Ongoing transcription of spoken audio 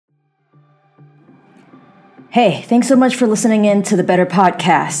Hey, thanks so much for listening in to the Better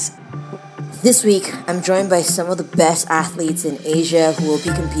Podcast. This week, I'm joined by some of the best athletes in Asia who will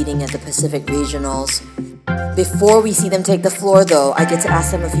be competing at the Pacific Regionals. Before we see them take the floor, though, I get to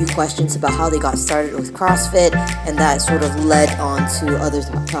ask them a few questions about how they got started with CrossFit, and that sort of led on to other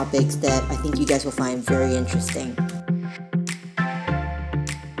topics that I think you guys will find very interesting.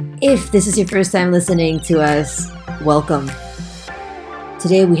 If this is your first time listening to us, welcome.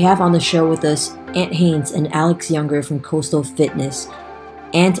 Today we have on the show with us Ant Haynes and Alex Younger from Coastal Fitness.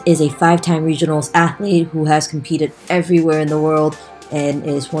 Ant is a 5-time regionals athlete who has competed everywhere in the world and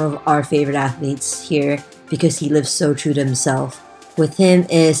is one of our favorite athletes here because he lives so true to himself. With him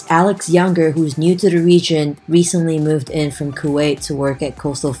is Alex Younger, who's new to the region, recently moved in from Kuwait to work at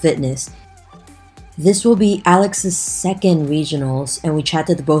Coastal Fitness. This will be Alex's second regionals, and we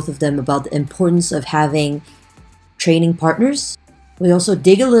chatted to both of them about the importance of having training partners. We also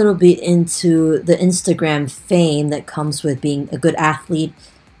dig a little bit into the Instagram fame that comes with being a good athlete,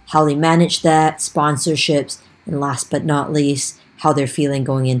 how they manage that, sponsorships, and last but not least, how they're feeling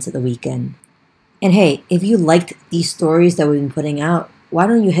going into the weekend. And hey, if you liked these stories that we've been putting out, why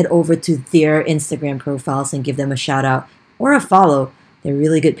don't you head over to their Instagram profiles and give them a shout out or a follow. They're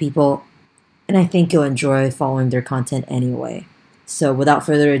really good people, and I think you'll enjoy following their content anyway. So without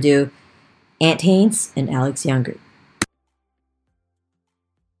further ado, Ant Haynes and Alex Younger.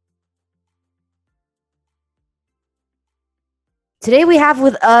 Today we have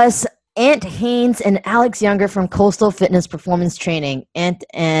with us Ant Haynes and Alex Younger from Coastal Fitness Performance Training. Ant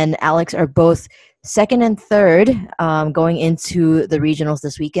and Alex are both second and third going into the regionals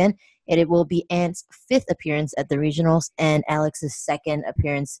this weekend. And it will be Ant's 5th appearance at the regionals and Alex's 2nd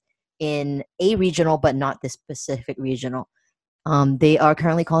appearance in a regional, but not this specific regional. They are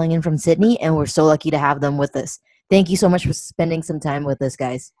currently calling in from Sydney, and we're so lucky to have them with us. Thank you so much for spending some time with us,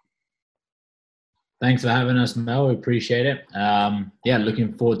 guys. Thanks for having us, Mel. We appreciate it.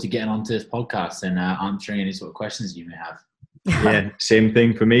 Looking forward to getting onto this podcast and answering any sort of questions you may have. Yeah, same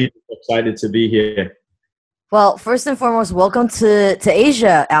thing for me. Excited to be here. Well, first and foremost, welcome to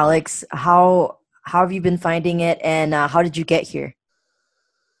Asia, Alex. How have you been finding it, and how did you get here?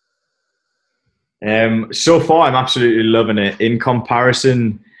 So far, I'm absolutely loving it. In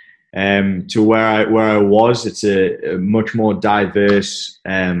comparison to where I was, it's a much more diverse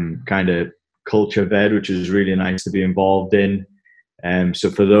kind of culture bed, which is really nice to be involved in. So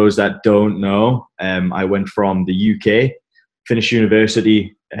for those that don't know, I went from the UK, finished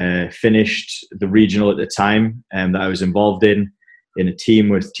university, finished the regional at the time that I was involved in a team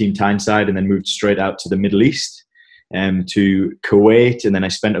with Team Tyneside, and then moved straight out to the Middle East, to Kuwait. And then I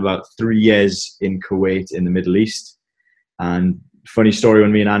spent about 3 years in Kuwait in the Middle East. And funny story,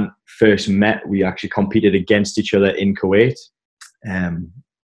 when me and Ant first met, we actually competed against each other in Kuwait.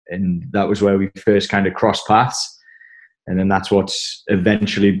 And that was where we first kind of crossed paths. And then that's what's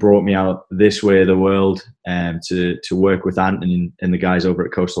eventually brought me out this way of the world to work with Ant and the guys over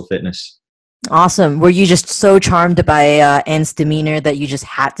at Coastal Fitness. Awesome. Were you just so charmed by Ant's demeanor that you just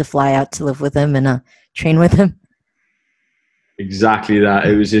had to fly out to live with him and train with him? Exactly that.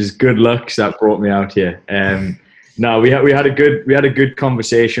 It was his good looks that brought me out here. No, we had a good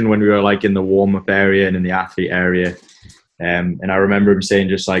conversation when we were like in the warm-up area and in the athlete area. And I remember him saying,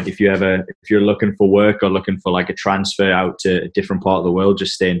 just like, if you're looking for work or looking for like a transfer out to a different part of the world,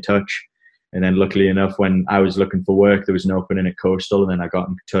 just stay in touch. And then luckily enough, when I was looking for work, there was an opening at Coastal, and then I got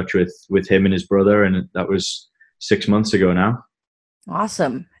in touch with him and his brother, and that was 6 months ago now.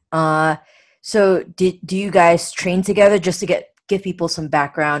 Awesome. So do you guys train together? Just to give people some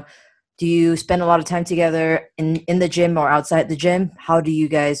background, do you spend a lot of time together in the gym or outside the gym? How do you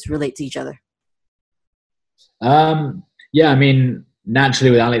guys relate to each other? Yeah, I mean,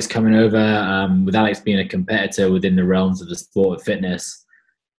 naturally with Alex coming over, with Alex being a competitor within the realms of the sport of fitness,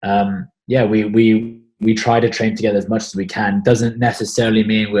 we try to train together as much as we can. Doesn't necessarily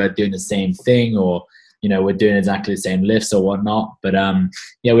mean we're doing the same thing or, we're doing exactly the same lifts or whatnot. But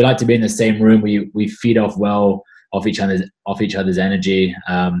we like to be in the same room. We feed off well off each other's energy.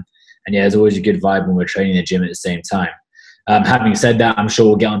 There's always a good vibe when we're training in the gym at the same time. Having said that, I'm sure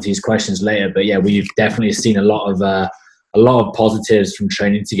we'll get onto these questions later. But yeah, we've definitely seen a lot of positives from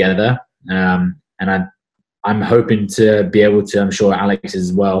training together, and I'm hoping to be able to, I'm sure Alex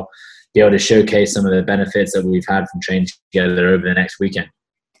as well, be able to showcase some of the benefits that we've had from training together over the next weekend.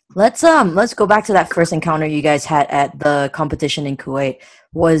 Let's go back to that first encounter you guys had at the competition in Kuwait.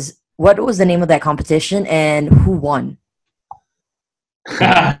 What was the name of that competition and who won?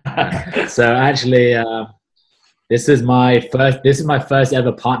 So actually, this is my first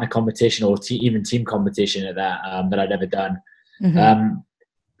ever partner competition or even team competition at that I'd ever done. Mm-hmm.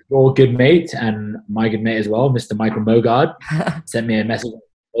 your good mate and my good mate as well, Mr. Michael Mogard, sent me a message on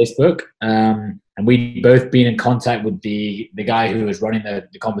Facebook. And we'd both been in contact with the guy who was running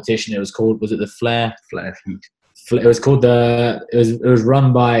the competition. It was called, was it the Flare Heat? It was called it was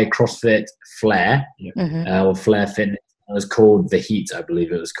run by CrossFit Flare, or Flare Fitness. It was called the Heat, I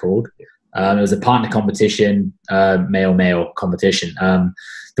believe it was called. It was a partner competition, male competition.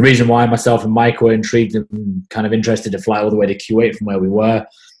 The reason why myself and Mike were intrigued and kind of interested to fly all the way to Kuwait from where we were,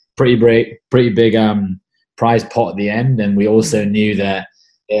 pretty big prize pot at the end. And we also knew that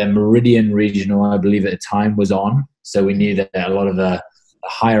Meridian Regional, I believe at the time, was on. So we knew that a lot of the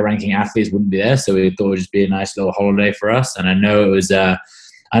higher ranking athletes wouldn't be there. So we thought it would just be a nice little holiday for us. And I know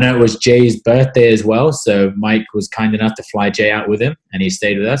it was Jay's birthday as well. So Mike was kind enough to fly Jay out with him, and he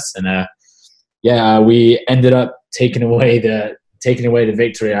stayed with us. And we ended up taking away the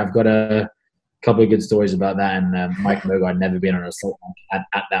victory. I've got a couple of good stories about that. And Mike Mogard had never been on a salt at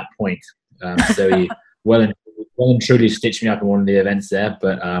that point. So he well and truly stitched me up in one of the events there.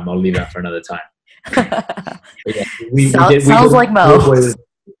 But I'll leave that for another time. Sounds like Mo.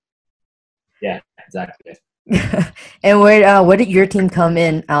 Yeah, exactly. And where did your team come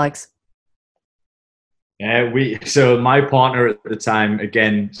in, Alex? So my partner at the time,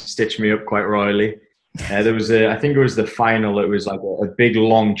 again, stitched me up quite royally. There was I think it was the final. It was like a big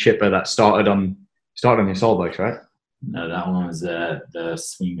long chipper that started on the assault bikes, right? No, that one was the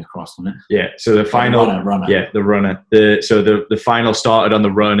swing across, wasn't it? Yeah. So the final, runner. Yeah, the runner. The final started on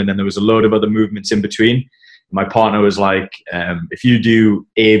the run, and then there was a load of other movements in between. My partner was like, if you do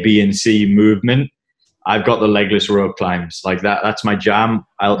A, B, and C movement, I've got the legless rope climbs. Like that's my jam.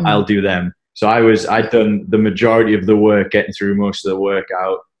 I'll do them. So I'd done the majority of the work, getting through most of the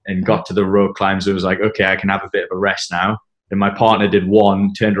workout, and got to the rope climbs. It was like, okay, I can have a bit of a rest now. And my partner did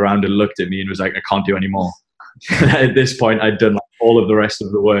one, turned around and looked at me and was like, I can't do any more. At this point, I'd done all of the rest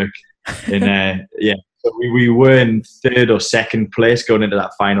of the work. And so we were in third or second place going into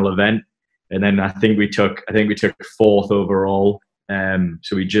that final event. And then I think we took fourth overall.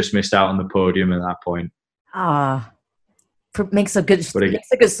 So we just missed out on the podium at that point. Makes a good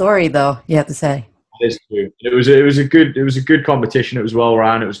story, though, you have to say. It's true. It was a good competition. It was well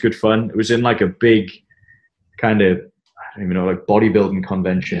run. It was good fun. It was in like a big kind of, I don't even know, like bodybuilding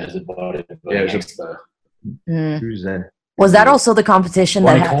convention. Yeah, it was a bodybuilding expo. Who's there? Was that also the competition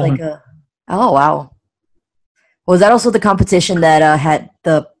that had like a? Oh wow! Was that also the competition that had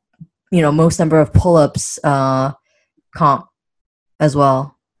the, most number of pull-ups comp as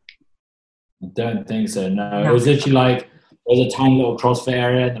well? I don't think so. No, it was literally like there was a tiny little CrossFit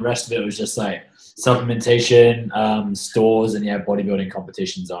area, and the rest of it was just like supplementation, stores, and bodybuilding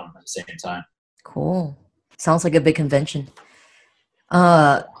competitions on at the same time. Cool. Sounds like a big convention.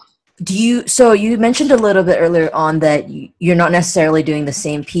 So you mentioned a little bit earlier on that you're not necessarily doing the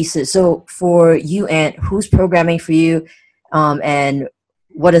same pieces. So for you, Ant, who's programming for you, and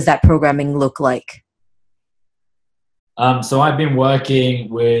what does that programming look like? So I've been working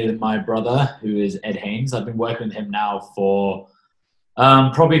with my brother, who is Ed Haynes. I've been working with him now for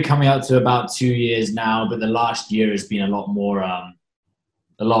probably coming up to about 2 years now, but the last year has been a lot more, I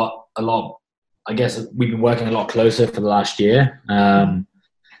guess we've been working a lot closer for the last year.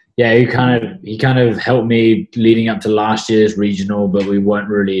 He kind of helped me leading up to last year's regional, but we weren't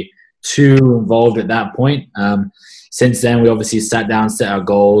really too involved at that point. Since then, we obviously sat down, set our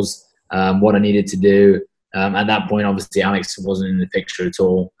goals, what I needed to do. At that point, obviously, Alex wasn't in the picture at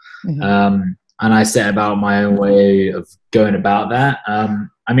all. Mm-hmm. And I set about my own way of going about that.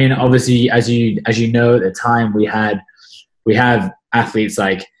 Obviously, as you know, at the time, we have athletes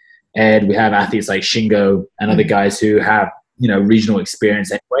like Ed, we have athletes like Shingo and other guys who have, regional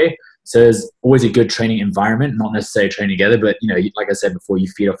experience anyway. So there's always a good training environment, not necessarily training together, but, like I said before, you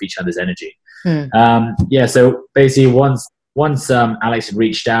feed off each other's energy. So basically once Alex had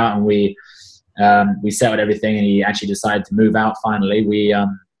reached out and we settled everything and he actually decided to move out finally, we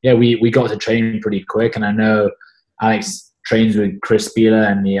got to training pretty quick. And I know Alex trains with Chris Spieler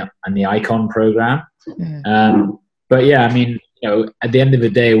and the Icon program. At the end of the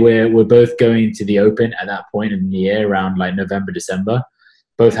day, we're both going to the Open at that point in the year, around like November, December.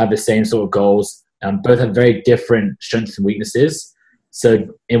 Both have the same sort of goals. Both have very different strengths and weaknesses. So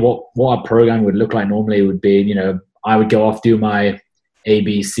in what our program would look like normally would be, I would go off, do my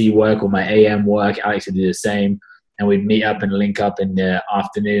ABC work or my AM work. Alex would do the same. And we'd meet up and link up in the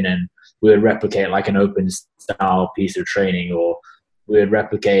afternoon, and we would replicate like an Open style piece of training, or we would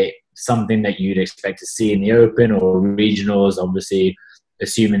replicate something that you'd expect to see in the Open or regionals, obviously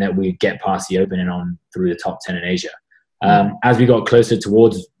assuming that we get past the Open and on through the top 10 in Asia. As we got closer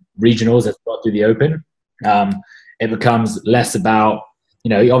towards regionals, as we got through the Open, it becomes less about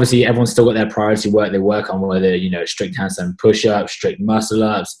obviously everyone's still got their priority work they work on, whether, strict handstand push-ups, strict muscle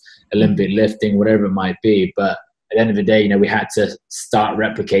ups, Olympic lifting, whatever it might be. But at the end of the day, we had to start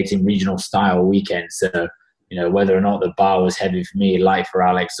replicating regional style weekends. So, whether or not the bar was heavy for me, light for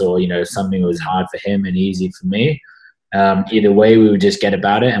Alex, or, something was hard for him and easy for me. Either way, we would just get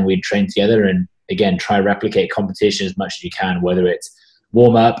about it and we'd train together and, again, try to replicate competition as much as you can, whether it's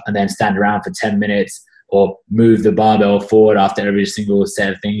warm up and then stand around for 10 minutes or move the barbell forward after every single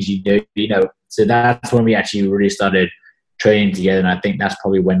set of things you do, So that's when we actually really started training together. And I think that's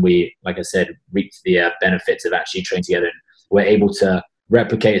probably when we, like I said, reaped the benefits of actually training together. And we're able to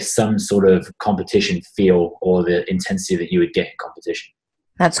replicate some sort of competition feel or the intensity that you would get in competition.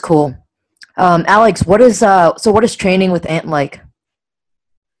 That's cool. Alex, what is training with Ant like?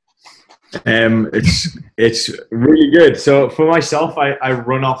 It's really good. So for myself, I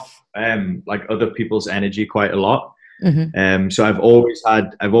run off like other people's energy quite a lot. Mm-hmm. So I've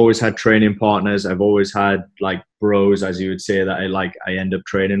always had training partners. I've always had like bros, as you would say, that I end up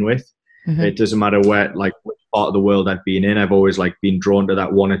training with. Mm-hmm. It doesn't matter which part of the world I've been in. I've always been drawn to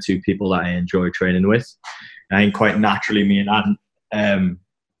that one or two people that I enjoy training with. And I think quite naturally, me and Ant,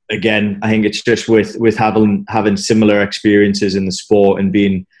 again, I think it's just with having similar experiences in the sport and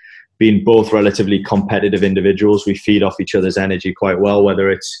being both relatively competitive individuals, we feed off each other's energy quite well.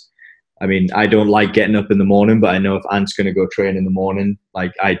 Whether it's, I don't like getting up in the morning, but I know if Ant's going to go train in the morning,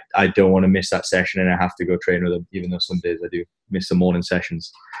 I don't want to miss that session and I have to go train with him, even though some days I do miss the morning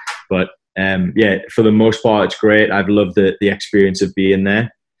sessions. But for the most part, it's great. I've loved the experience of being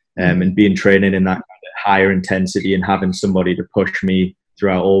there and being training in that kind of higher intensity and having somebody to push me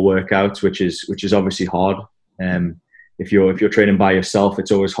throughout all workouts, which is obviously hard. If you're training by yourself,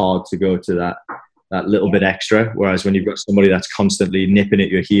 it's always hard to go to that little bit extra. Whereas when you've got somebody that's constantly nipping at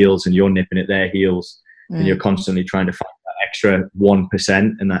your heels and you're nipping at their heels, and you're constantly trying to find that extra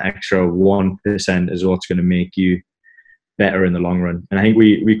 1%, and that extra 1% is what's going to make you better in the long run. And I think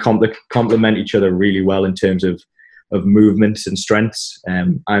we complement each other really well in terms of movements and strengths.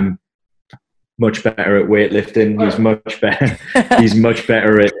 I'm much better at weightlifting. He's much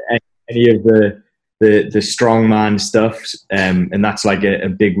better at any of the strongman stuff, and that's a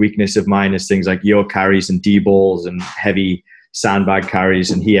big weakness of mine, is things like yoke carries and D-balls and heavy sandbag carries,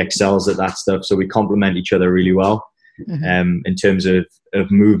 and he excels at that stuff. So we complement each other really well in terms of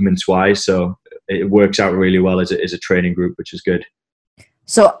movements wise. So it works out really well as a training group, which is good.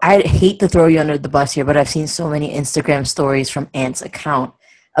 So I hate to throw you under the bus here, but I've seen so many Instagram stories from Ant's account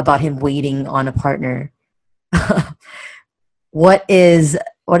about him waiting on a partner. What is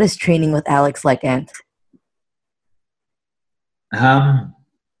training with Alex like, Ant? Yeah,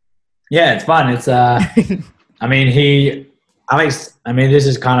 it's fun. It's Alex, this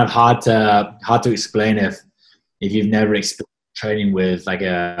is kind of hard to explain if you've never experienced training with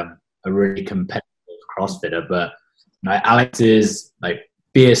a really competitive CrossFitter, but Alex is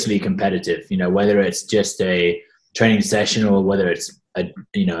fiercely competitive, whether it's just a training session or whether it's an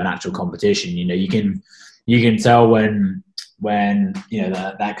actual competition. You can tell when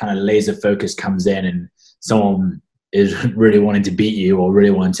that kind of laser focus comes in and someone is really wanting to beat you or really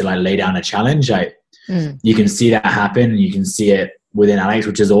wanting to lay down a challenge. You can see that happen. You can see it within Alex,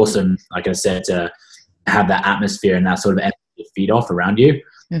 which is awesome. Like I said, to have that atmosphere and that sort of energy to feed off around you.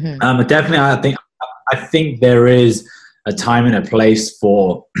 But definitely, I think there is a time and a place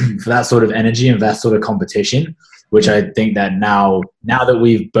for that sort of energy and that sort of competition, which I think that now that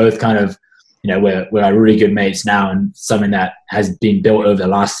we've both kind of, we're really good mates now, and something that has been built over the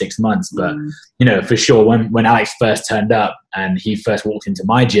last 6 months. But, for sure, when Alex first turned up and he first walked into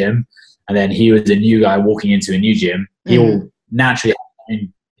my gym, and then he was a new guy walking into a new gym, he'll naturally,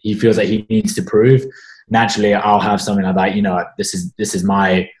 he feels like he needs to prove. Naturally, I'll have something like that, this is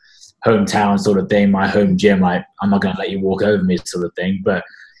my hometown sort of thing, my home gym, I'm not going to let you walk over me sort of thing. But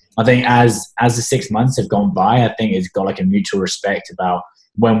I think as the 6 months have gone by, I think it's got a mutual respect about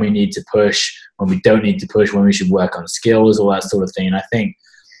when we need to push, when we don't need to push, when we should work on skills, all that sort of thing. And I think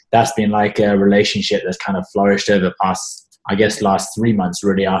that's been a relationship that's kind of flourished over the past, last 3 months,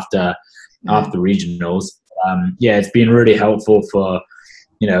 really, after regionals. It's been really helpful for,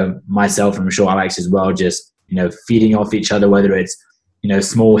 myself, and I'm sure Alex as well, just, feeding off each other, whether it's,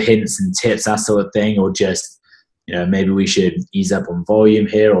 small hints and tips, that sort of thing, or just, maybe we should ease up on volume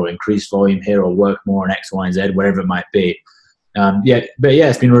here or increase volume here or work more on X, Y, and Z, whatever it might be.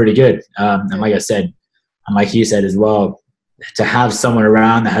 It's been really good. And like I said, and like he said as well, to have someone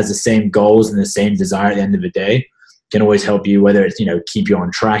around that has the same goals and the same desire at the end of the day can always help you, whether it's, keep you on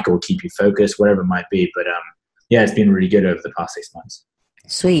track or keep you focused, whatever it might be. But it's been really good over the past 6 months.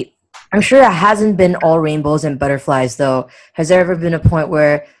 Sweet. I'm sure it hasn't been all rainbows and butterflies, though. Has there ever been a point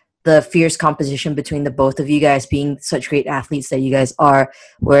where the fierce competition between the both of you guys, being such great athletes that you guys are,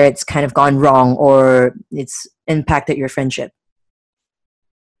 where it's kind of gone wrong or it's impacted your friendship?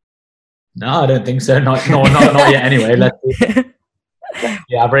 No, I don't think so. Not yet. Anyway, let's see.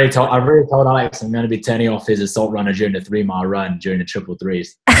 Yeah, I've already told Alex I'm going to be turning off his assault runner during the 3-mile run during the triple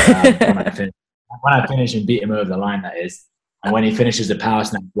threes. When I finish and beat him over the line, that is. And when he finishes the power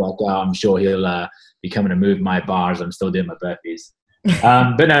snatch workout, I'm sure he'll be coming to move my bars. I'm still doing my burpees.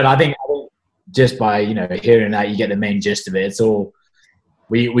 But no, I think just by hearing that, you get the main gist of it. It's all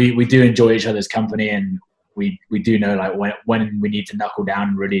we do enjoy each other's company, and we do know like when we need to knuckle down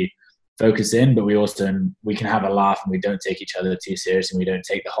and really focus in, but we can have a laugh, and we don't take each other too seriously, and we don't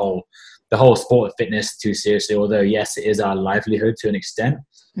take the whole sport of fitness too seriously. Although yes, it is our livelihood to an extent.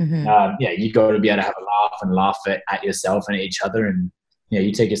 Mm-hmm. You got to be able to have a laugh and laugh at yourself and at each other. And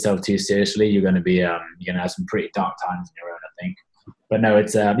you take yourself too seriously, you're going to be you're going to have some pretty dark times in your own, I think. But no,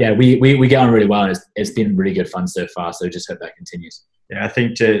 it's we get on really well, and it's been really good fun so far. So just hope that continues. Yeah, I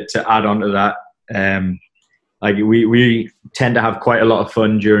think to add on to that, like we tend to have quite a lot of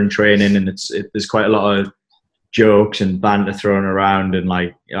fun during training, and there's quite a lot of jokes and banter thrown around, and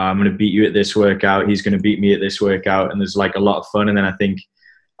like I'm going to beat you at this workout, he's going to beat me at this workout, and there's like a lot of fun. And then I think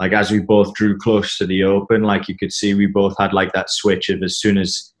like as we both drew close to the Open, like you could see we both had like that switch of as soon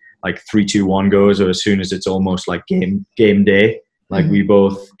as like 3, 2, 1 goes, or as soon as it's almost like game day, like we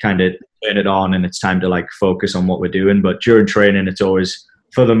both kind of turn it on and it's time to like focus on what we're doing. But during training, it's always,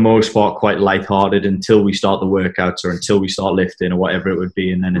 for the most part, quite lighthearted until we start the workouts or until we start lifting or whatever it would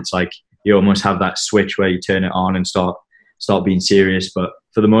be. And then it's like you almost have that switch where you turn it on and start being serious. But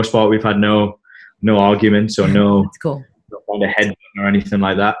for the most part, we've had no arguments or no kind of headbutt or anything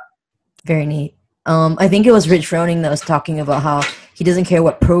like that. Very neat. I think it was Rich Froning that was talking about how he doesn't care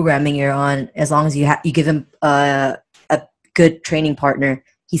what programming you're on, as long as you give him a good training partner,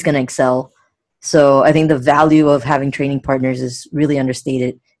 he's going to excel. So I think the value of having training partners is really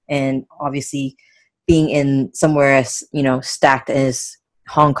understated. And obviously being in somewhere as, stacked as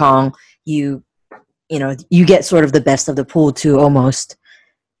Hong Kong, you get sort of the best of the pool too, almost,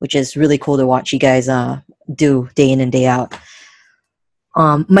 which is really cool to watch you guys do day in and day out.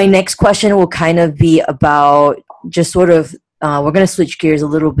 My next question will kind of be about just sort of, we're going to switch gears a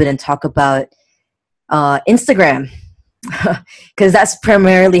little bit and talk about Instagram. Because that's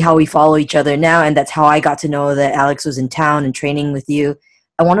primarily how we follow each other now, and that's how I got to know that Alex was in town and training with you.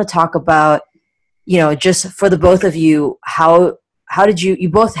 I want to talk about, just for the both of you, how did you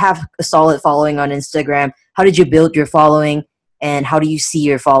both have a solid following on Instagram? How did you build your following, and how do you see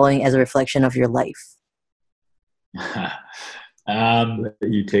your following as a reflection of your life?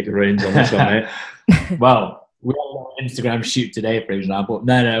 You take the reins on this one, mate. Well, we have an Instagram shoot today, for example.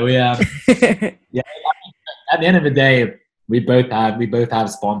 No, we have. Yeah. At the end of the day, we both have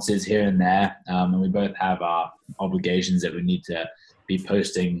sponsors here and there, and we both have our obligations that we need to be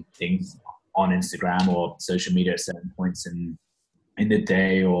posting things on Instagram or social media at certain points in the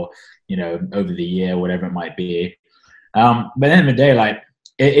day, or over the year, whatever it might be. But at the end of the day, like,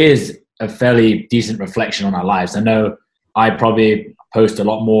 it is a fairly decent reflection on our lives. I know I probably post a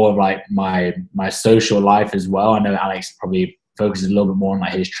lot more of like my social life as well. I know Alex probably focuses a little bit more on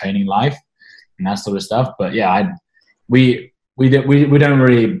like his training life and that sort of stuff. But yeah, we don't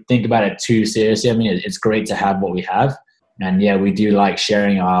really think about it too seriously. I mean, it's great to have what we have, and yeah, we do like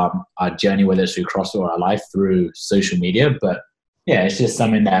sharing our journey, whether it's through CrossFit or our life through social media. But yeah, it's just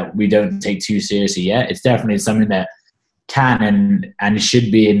something that we don't take too seriously yet. It's definitely something that can and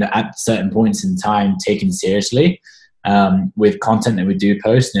should be at certain points in time taken seriously. With content that we do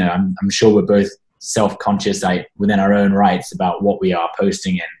post, I'm sure we're both self-conscious, like within our own rights, about what we are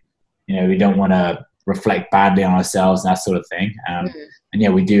posting, and we don't want to reflect badly on ourselves and that sort of thing. And yeah,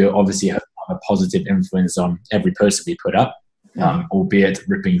 we do obviously have a positive influence on every post that we put up, albeit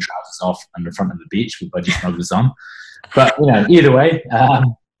ripping trousers off on the front of the beach with budgie snuggles on. But either way,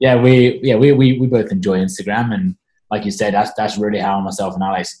 we both enjoy Instagram, and like you said, that's really how myself and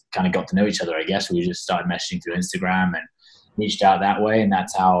Alex kind of got to know each other. I guess we just started messaging through Instagram and reached out that way, and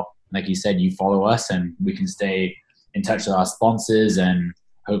that's how, like you said, you follow us, and we can stay in touch with our sponsors and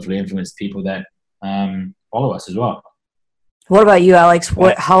hopefully influence people that follow us as well. What about you, Alex?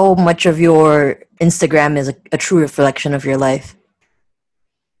 How much of your Instagram is a true reflection of your life?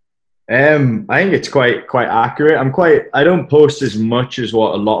 I think it's quite accurate. I don't post as much as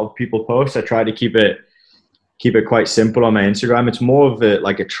what a lot of people post. I try to keep it quite simple on my Instagram. It's more of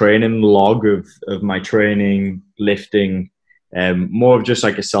a training log of my training, lifting, more of just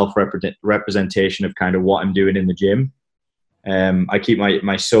like a self-representation of kind of what I'm doing in the gym. I keep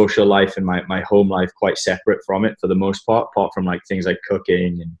my social life and my home life quite separate from it for the most part, apart from like things like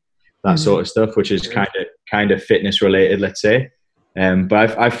cooking and that sort of stuff, which is kind of fitness related, let's say.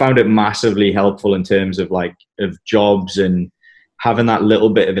 But I've found it massively helpful in terms of jobs, and having that little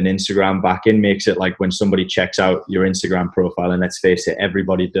bit of an Instagram backing makes it like when somebody checks out your Instagram profile, and let's face it,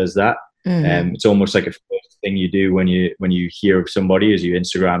 everybody does that. It's almost like a first thing you do when you hear of somebody is you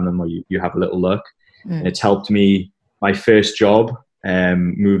Instagram them, or you have a little look. And it's helped me. My first job,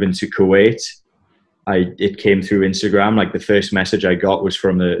 moving to Kuwait, it came through Instagram. Like the first message I got was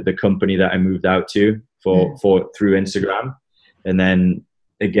from the company that I moved out to through Instagram. And then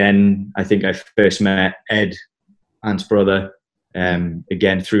again, I think I first met Ed, Ant's brother,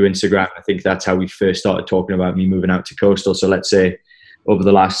 again through Instagram. I think that's how we first started talking about me moving out to Coastal. So let's say over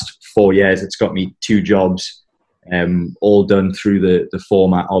the last 4 years, it's got me 2 jobs, all done through the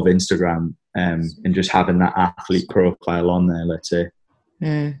format of Instagram, and just having that athlete profile on there, let's say.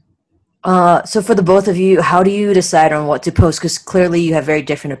 So for the both of you, how do you decide on what to post? Because clearly you have very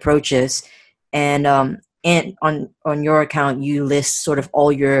different approaches, and on your account you list sort of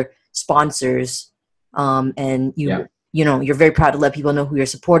all your sponsors, and you're very proud to let people know who you're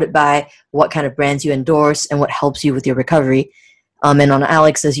supported by, what kind of brands you endorse, and what helps you with your recovery. And on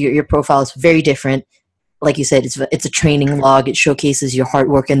Alex's, your profile is very different. Like you said, it's a training log. It showcases your hard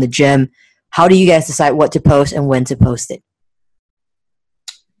work in the gym. How do you guys decide what to post and when to post it?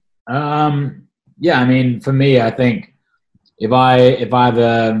 I mean, for me, I think if I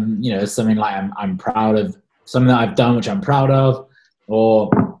have something like I'm proud of, something that I've done which I'm proud of, or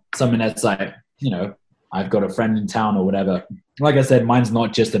something that's like, I've got a friend in town or whatever. Like I said, mine's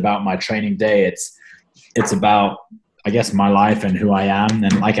not just about my training day. It's about, I guess, my life and who I am.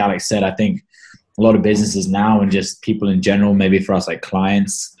 And like Alex said, I think a lot of businesses now, and just people in general, maybe for us like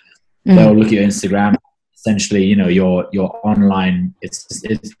clients, they'll look at your Instagram. Essentially, your online, it's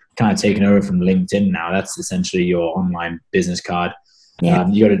kind of taken over from LinkedIn now. That's essentially your online business card. Yeah.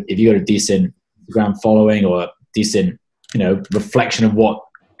 If you got a decent Instagram following, or a decent, reflection of what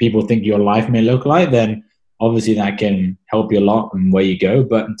people think your life may look like, then obviously that can help you a lot in where you go.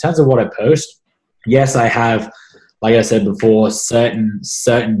 But in terms of what I post, yes, I have, like I said before, certain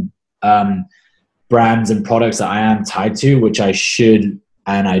brands and products that I am tied to, which I should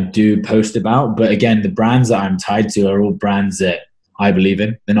and I do post about. But again, the brands that I'm tied to are all brands that I believe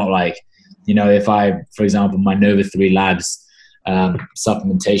in. They're not like, if for example, my Nova 3 Labs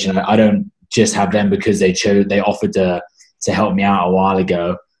supplementation, I don't just have them because they offered to help me out a while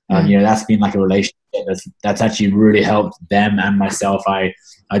ago. That's been like a relationship that's actually really helped them and myself. I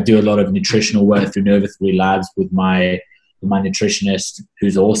do a lot of nutritional work through Nova 3 Labs with my nutritionist,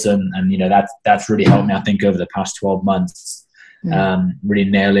 who's awesome. And, that's really helped me, I think, over the past 12 months. Really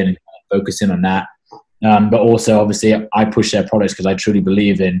nailing and focusing on that. But also, obviously, I push their products because I truly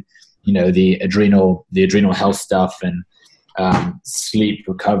believe in, the adrenal health stuff and sleep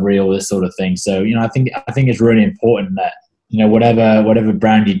recovery, all this sort of thing. So, I think it's really important that, whatever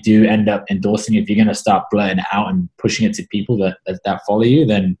brand you do end up endorsing, if you're going to start blurting it out and pushing it to people that follow you,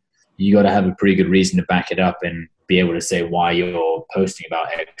 then you got to have a pretty good reason to back it up and be able to say why you're posting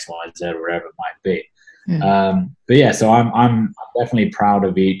about X, Y, and Z, or whatever it might be. But yeah, so I'm definitely proud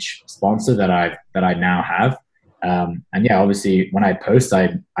of each sponsor that I now have. And yeah, obviously when I post,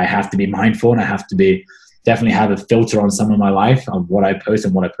 I have to be mindful, and I have to definitely have a filter on some of my life of what I post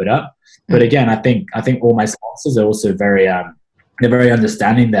and what I put up. But again, I think all my sponsors are also they're very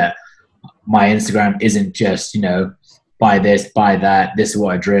understanding that my Instagram isn't just, buy this, buy that, this is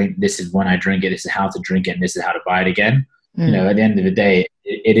what I drink, this is when I drink it, this is how to drink it, and this is how to buy it again. At the end of the day,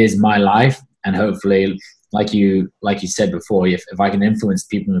 it is my life. And hopefully, like you said before, if I can influence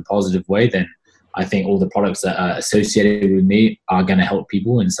people in a positive way, then I think all the products that are associated with me are going to help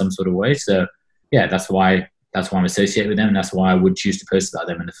people in some sort of way. So yeah, that's why I'm associated with them, and that's why I would choose to post about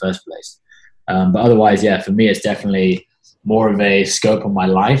them in the first place. But otherwise, yeah, for me, it's definitely more of a scope on my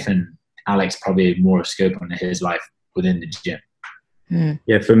life, and Alex probably more of a scope on his life within the gym.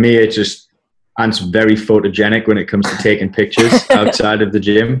 Yeah, for me, Ant's very photogenic when it comes to taking pictures outside of the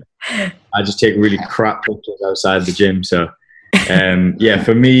gym. I just take really crap pictures outside the gym. So, yeah,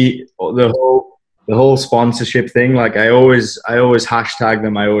 for me, the whole sponsorship thing, like I always hashtag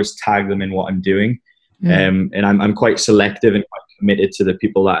them. I always tag them in what I'm doing. And I'm quite selective and quite committed to the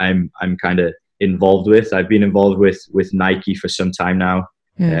people that I'm kind of involved with. I've been involved with Nike for some time now,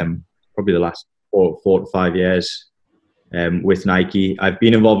 probably the last 4 to 5 years. With Nike, I've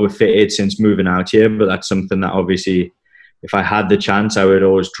been involved with FitAid since moving out here, but that's something that obviously, if I had the chance, I would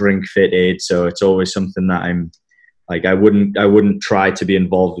always drink FitAid. So it's always something that Like I wouldn't try to be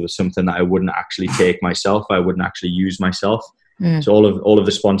involved with something that I wouldn't actually take myself. I wouldn't actually use myself. So all of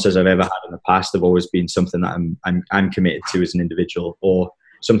the sponsors I've ever had in the past have always been something that I'm committed to as an individual, or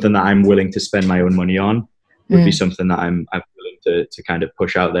something that I'm willing to spend my own money on would be something that I'm willing to kind of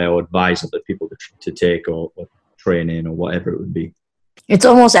push out there or advise other people to take or train in or whatever it would be. It's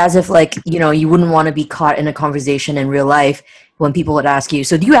almost as if, like, you know, you wouldn't want to be caught in a conversation in real life when people would ask you,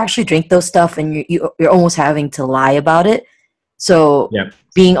 so do you actually drink those stuff? And you're almost having to lie about it. So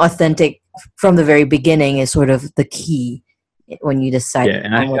being authentic from the very beginning is sort of the key when you decide. Yeah,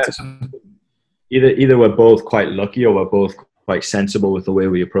 and I guess either we're both quite lucky or we're both quite sensible with the way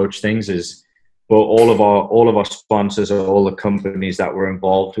we approach things. But all of our sponsors or all the companies that we're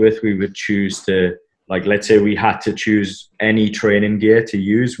involved with, we would choose to, like, let's say we had to choose any training gear to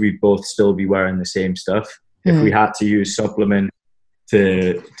use, we'd both still be wearing the same stuff. If we had to use supplement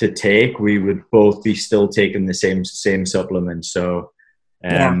to take, we would both be still taking the same supplement. So,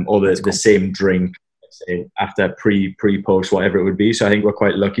 or the same drink, let's say, after pre-post, whatever it would be. So I think we're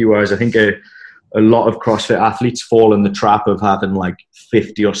quite lucky. Whereas I think a lot of CrossFit athletes fall in the trap of having like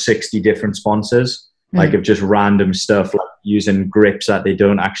 50 or 60 different sponsors, like of just random stuff, like using grips that they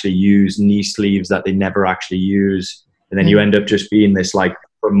don't actually use, knee sleeves that they never actually use. And then you end up just being this like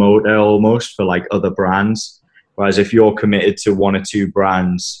promoter almost for like other brands. Whereas if you're committed to one or two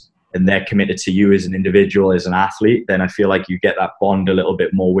brands and they're committed to you as an individual, as an athlete, then I feel like you get that bond a little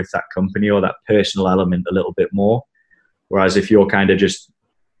bit more with that company, or that personal element a little bit more. Whereas if you're kind of just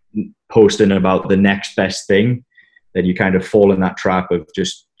posting about the next best thing, then you kind of fall in that trap of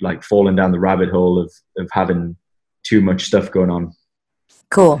just like falling down the rabbit hole of having too much stuff going on.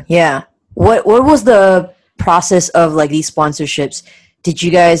 Cool. Yeah. What was the process of like these sponsorships? Did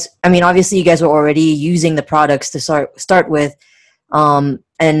you guys, I mean, obviously you guys were already using the products to start with.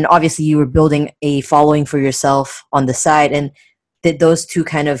 And obviously you were building a following for yourself on the side. And did those two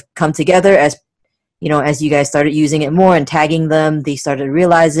kind of come together as, you know, as you guys started using it more and tagging them, they started to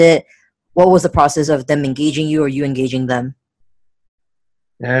realize it? What was the process of them engaging you or you engaging them?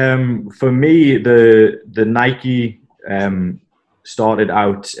 For me, the Nike started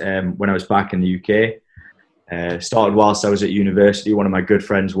out when I was back in the UK. Started whilst I was at university. One of my good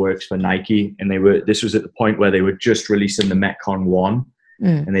friends works for Nike, and this was at the point where they were just releasing the Metcon 1,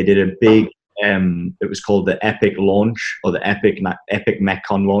 and they did a big, it was called the Epic launch, or the Epic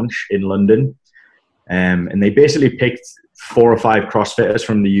Metcon launch in London. And they basically picked 4 or 5 CrossFitters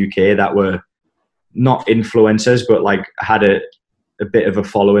from the UK that were not influencers, but like had a bit of a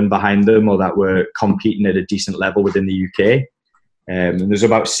following behind them, or that were competing at a decent level within the UK. And there's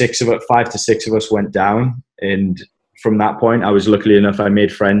about 5 to 6 of us went down. And from that point, I was lucky enough, I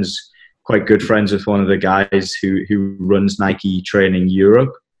made friends, quite good friends with one of the guys who runs Nike Training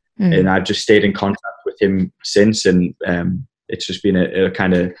Europe. And I've just stayed in contact with him since. And it's just been a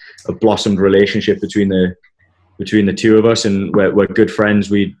kind of a blossomed relationship between the two of us, and we're good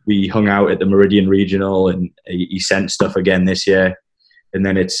friends. We hung out at the Meridian Regional, and he sent stuff again this year. And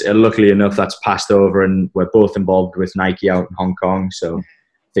then it's luckily enough that's passed over, and we're both involved with Nike out in Hong Kong. So I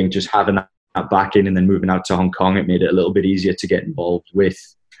think just having that back in and then moving out to Hong Kong, it made it a little bit easier to get involved with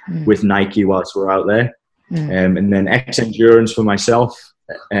Nike whilst we're out there. And then X Endurance for myself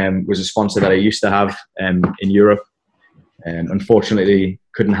was a sponsor that I used to have in Europe. Unfortunately,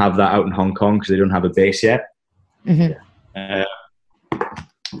 couldn't have that out in Hong Kong because they don't have a base yet. What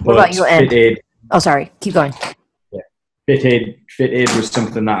about your end? Oh, sorry. Keep going. Fit Aid was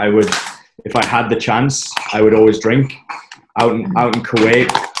something that I would, if I had the chance, I would always drink. Out in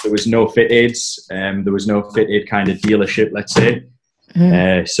Kuwait, there was no Fit Aids. There was no Fit Aid kind of dealership, let's say.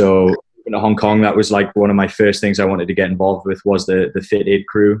 So in Hong Kong, that was like one of my first things I wanted to get involved with was the Fit Aid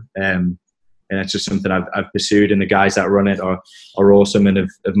crew. And it's just something I've pursued, and the guys that run it are awesome and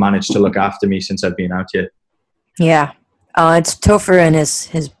have managed to look after me since I've been out here. Yeah. It's Topher and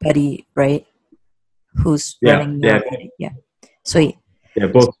his buddy, right? Who's running yeah. Sweet. Yeah,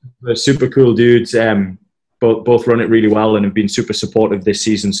 both super cool dudes. Both run it really well and have been super supportive this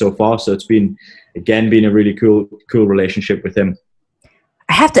season so far. So it's been a really cool relationship with him.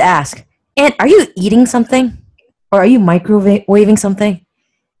 I have to ask, Ant, are you eating something? Or are you microwaving something?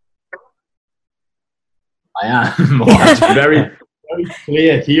 I am. It's very, very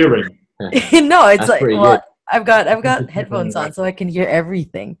clear hearing. No, it's like, well, I've got headphones on so I can hear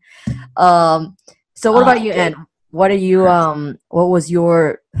everything. So what about you, Ant? What are you what was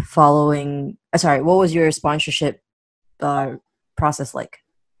your following, what was your sponsorship process like?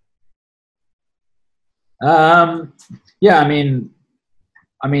 Yeah, I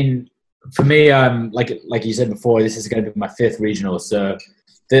mean for me, like you said before, this is going to be my 5th regional. So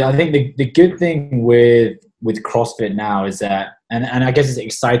I think the good thing with with CrossFit now is that, and I guess it's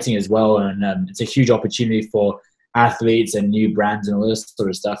exciting as well, and it's a huge opportunity for athletes and new brands and all this sort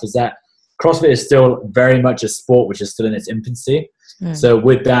of stuff, is that CrossFit is still very much a sport which is still in its infancy. So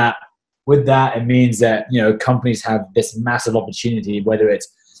with that, it means that, you know, companies have this massive opportunity, whether it's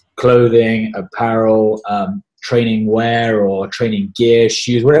clothing, apparel, training wear, or training gear,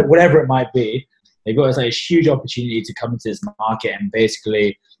 shoes, whatever it might be. They've got this like huge opportunity to come into this market, and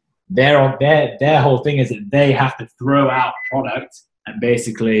basically their whole thing is that they have to throw out product and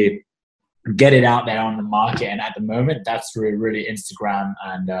basically get it out there on the market. And at the moment, that's through really Instagram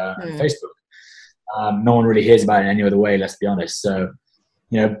and Facebook. No one really hears about it any other way, let's be honest. So,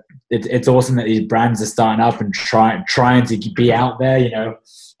 you know, it's awesome that these brands are starting up and trying to be out there, you know,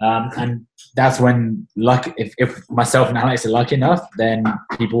 and that's when if myself and Alex are lucky enough, then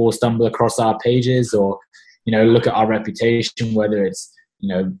people will stumble across our pages, or, you know, look at our reputation, whether it's, you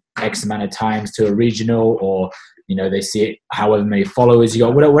know, X amount of times to a regional, or, you know, they see it however many followers you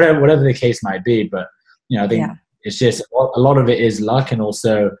got, whatever the case might be. But, you know, I think it's just a lot of it is luck, and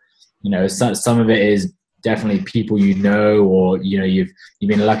also, you know, some of it is definitely people you know, or, you know, you've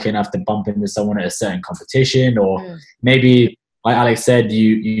been lucky enough to bump into someone at a certain competition, or maybe, like Alex said,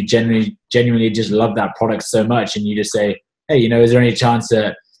 you genuinely just love that product so much, and you just say, hey, you know, is there any chance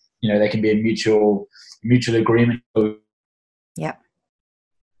that, you know, there can be a mutual agreement? Yeah.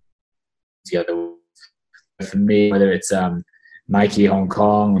 Together. For me, whether it's Nike Hong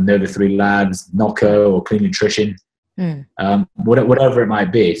Kong, or Nova 3 Labs, Nocco, or Clean Nutrition, whatever it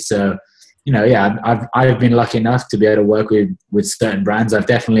might be. So, you know, yeah, I've been lucky enough to be able to work with certain brands. I've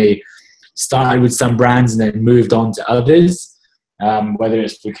definitely started with some brands and then moved on to others, whether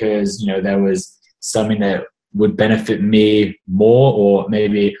it's because, you know, there was something that would benefit me more, or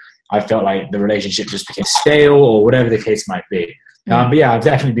maybe I felt like the relationship just became stale, or whatever the case might be. But yeah, I've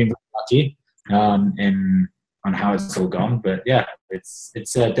definitely been lucky on how it's all gone. But yeah, it's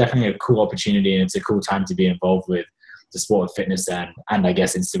definitely a cool opportunity, and it's a cool time to be involved with the sport of fitness, and I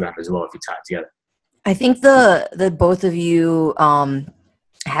guess Instagram as well, if you tie it together. I think the both of you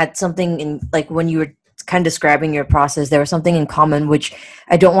had something in, like, when you were kind of describing your process, there was something in common, which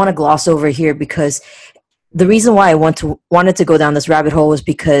I don't want to gloss over here, because the reason why I wanted to go down this rabbit hole was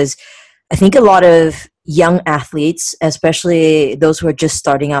because I think a lot of young athletes, especially those who are just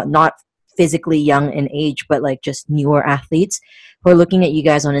starting out, not physically young in age, but like just newer athletes who are looking at you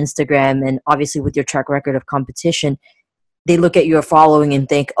guys on Instagram, and obviously with your track record of competition, they look at your following and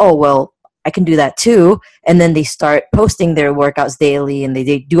think, oh, well, I can do that too. And then they start posting their workouts daily, and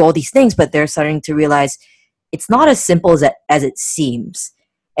they do all these things, but they're starting to realize it's not as simple as it seems.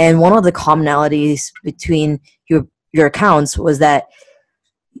 And one of the commonalities between your accounts was that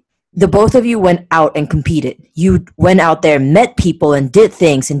the both of you went out and competed. You went out there, met people, and did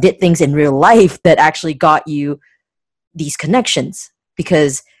things in real life that actually got you these connections.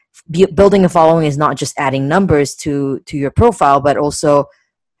 Because building a following is not just adding numbers to your profile, but also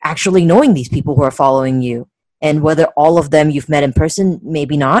actually knowing these people who are following you. And whether all of them you've met in person,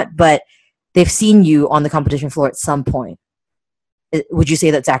 maybe not, but they've seen you on the competition floor at some point. Would you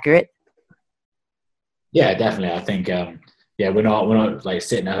say that's accurate? Yeah, definitely. I think, we're not like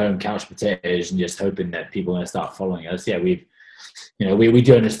sitting at home couch potatoes and just hoping that people are going to start following us. Yeah, we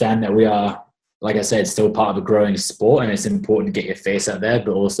do understand that we are, like I said, still part of a growing sport, and it's important to get your face out there,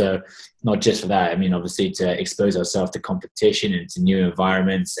 but also not just for that. I mean, obviously to expose ourselves to competition and to new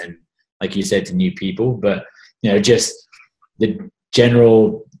environments, and like you said, to new people, but, you know, just the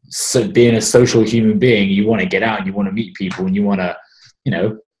general, so being a social human being, you want to get out and you want to meet people, and you want to,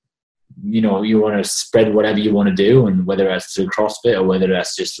 you want to spread whatever you want to do, and whether that's through CrossFit or whether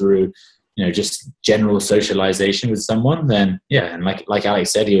that's just through, you know, just general socialization with someone, then yeah. And like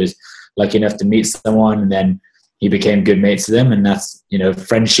Alex said, he was lucky enough to meet someone, and then he became good mates with them, and that's, you know,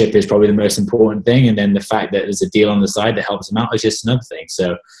 friendship is probably the most important thing, and then the fact that there's a deal on the side that helps him out is just another thing.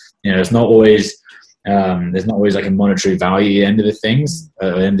 So, you know, it's not always there's not always like a monetary value at the end of the things,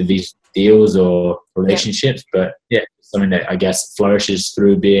 at the end of these deals or relationships, but yeah, something that I guess flourishes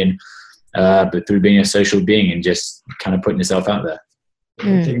through being a social being and just kind of putting yourself out there.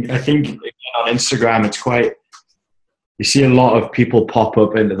 I think on Instagram, it's quite, you see a lot of people pop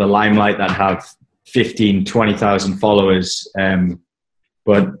up into the limelight that have 15, 20,000 followers.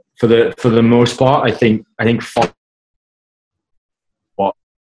 But for the most part, I think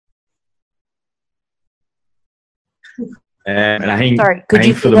and I think, sorry, I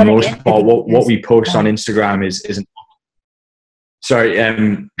think for the most part, what we post on Instagram isn't. Sorry.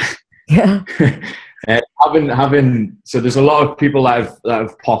 Yeah. So there's a lot of people that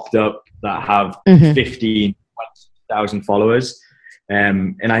have popped up that have 15, 20,000 followers,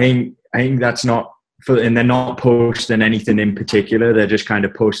 and I think that's not and they're not posting anything in particular. They're just kind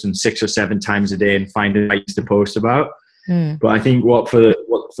of posting 6 or 7 times a day and finding things to post about. But I think for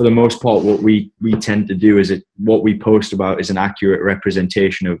the most part, what we tend to do is what we post about is an accurate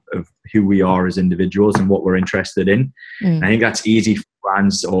representation of who we are as individuals and what we're interested in. I think that's easy for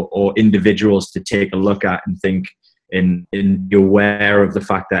brands or individuals to take a look at and think and be aware of the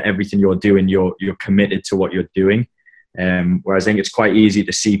fact that everything you're doing, you're committed to what you're doing. Whereas I think it's quite easy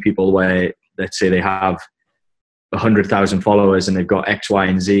to see people where, let's say they have 100,000 followers and they've got X, Y,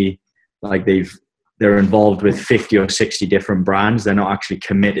 and Z, like they're involved with 50 or 60 different brands. They're not actually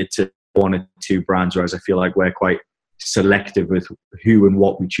committed to 1 or 2 brands, whereas I feel like we're quite selective with who and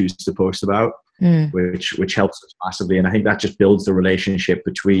what we choose to post about, which helps us massively. And I think that just builds the relationship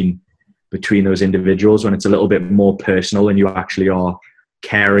between those individuals when it's a little bit more personal and you actually are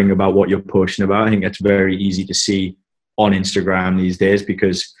caring about what you're posting about. I think that's very easy to see on Instagram these days,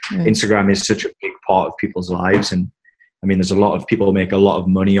 because Instagram is such a big part of people's lives. And I mean, there's a lot of people make a lot of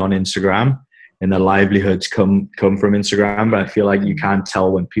money on Instagram and their livelihoods come from Instagram. But I feel like you can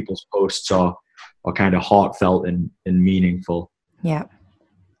tell when people's posts are kind of heartfelt and meaningful. Yeah.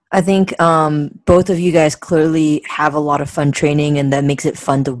 I think both of you guys clearly have a lot of fun training, and that makes it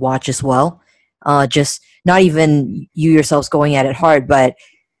fun to watch as well. Just not even you yourselves going at it hard, but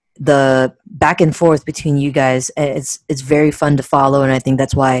the back and forth between you guys, it's very fun to follow, and I think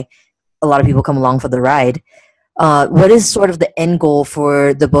that's why a lot of people come along for the ride. What is sort of the end goal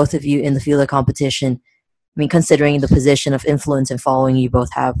for the both of you in the field of competition? I mean, considering the position of influence and following you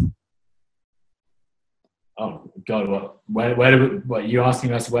both have. Oh God! What you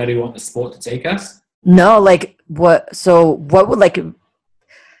asking us? Where do you want the sport to take us? No, like what? So what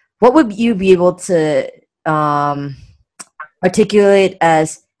would you be able to articulate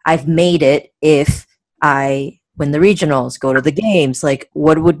as I've made it if I win the regionals, go to the games? Like,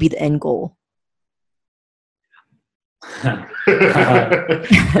 what would be the end goal?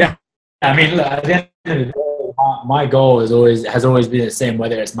 Yeah, I mean, look, at the end of the day, my goal has always been the same.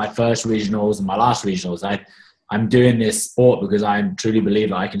 Whether it's my first regionals and my last regionals, I'm doing this sport because I truly believe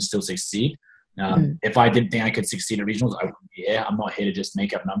that I can still succeed. If I didn't think I could succeed at regionals, I wouldn't be here. I'm not here to just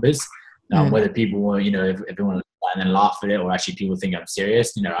make up numbers. Whether people want, if they want to and then laugh at it, or actually people think I'm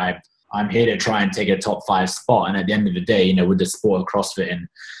serious, I'm here to try and take a top 5 spot. And at the end of the day, with the sport of CrossFit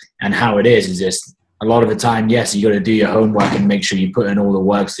and how it is just a lot of the time, yes, you got to do your homework and make sure you put in all the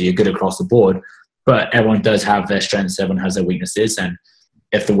work so you're good across the board. But everyone does have their strengths, everyone has their weaknesses, and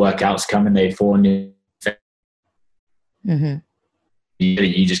if the workouts come and they fall on you,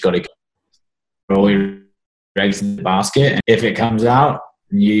 you just got to roll your eggs in the basket. And if it comes out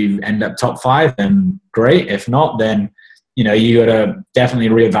and you end up top 5, then great. If not, then you got to definitely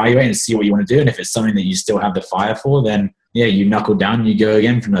reevaluate and see what you want to do. And if it's something that you still have the fire for, then yeah, you knuckle down and you go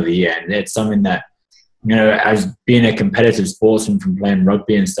again for another year. And it's something that as being a competitive sportsman from playing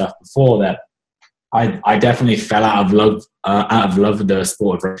rugby and stuff before, that I definitely fell out of love with the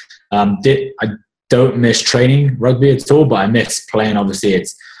sport. I don't miss training rugby at all, but I miss playing. Obviously,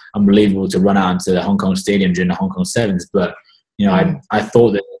 it's unbelievable to run out into the Hong Kong Stadium during the Hong Kong Sevens, but I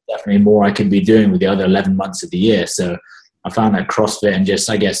thought that there's definitely more I could be doing with the other 11 months of the year. So I found that CrossFit and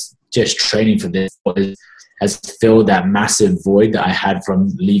just training for this has filled that massive void that I had from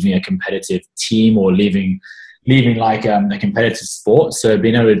leaving a competitive team or leaving like a competitive sport. So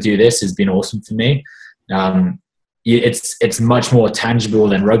being able to do this has been awesome for me. It's much more tangible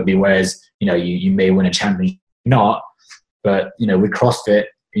than rugby, whereas you may win a championship, not, but with CrossFit,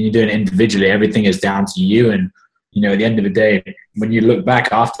 when you're doing it individually, everything is down to you. And at the end of the day, when you look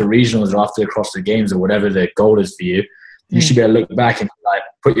back after regionals or after the CrossFit Games or whatever the goal is for you, you should be able to look back and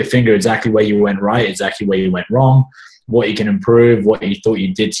put your finger exactly where you went right, exactly where you went wrong, what you can improve, what you thought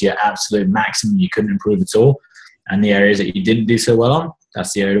you did to your absolute maximum you couldn't improve at all, and the areas that you didn't do so well on,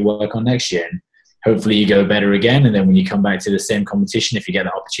 that's the area to work on next year. And hopefully you go better again, and then when you come back to the same competition, if you get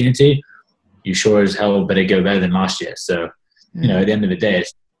the opportunity, you sure as hell better go better than last year. So, at the end of the day,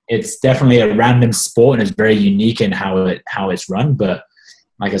 it's definitely a random sport and it's very unique in how it's run. But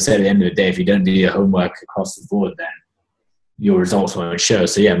like I said, at the end of the day, if you don't do your homework across the board, then your results won't show.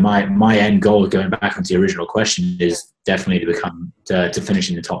 So yeah, my end goal, going back onto the original question, is definitely to become to finish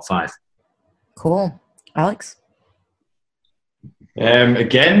in the top 5. Cool. Alex?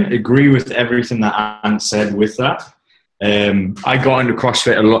 Again, agree with everything that Ant said with that. I got into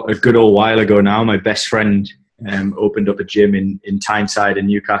CrossFit a good old while ago now. My best friend opened up a gym in Tyneside in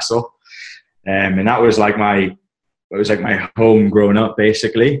Newcastle. And that was like my home growing up,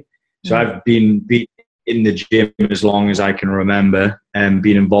 basically. So I've been in the gym as long as I can remember, and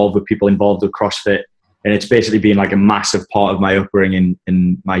been involved with people involved with CrossFit And it's basically been like a massive part of my upbringing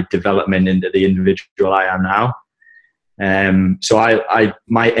and my development into the individual I am now. So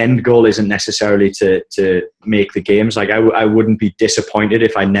my end goal isn't necessarily to make the games. Like I wouldn't be disappointed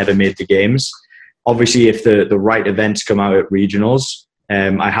if I never made the games. Obviously, if the right events come out at regionals,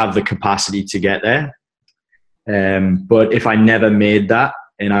 I have the capacity to get there. But if I never made that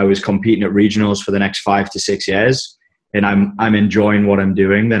and I was competing at regionals for the next 5 to 6 years, and I'm enjoying what I'm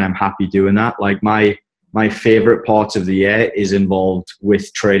doing, then I'm happy doing that. Like my favorite parts of the year is involved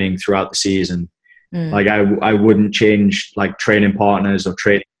with training throughout the season. Like I wouldn't change like training partners or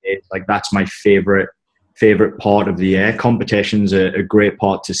training days. Like that's my favorite part of the year. Competition's a great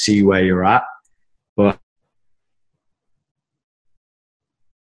part to see where you're at, but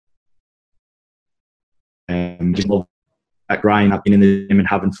just love that grind, being in the gym and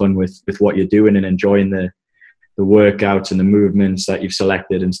having fun with what you're doing and enjoying the workouts and the movements that you've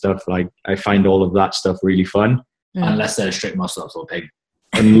selected and stuff. Like I find all of that stuff really fun. Unless they're strict muscle ups or peg.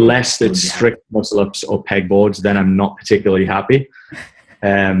 Unless it's strict muscle ups or peg boards, then I'm not particularly happy.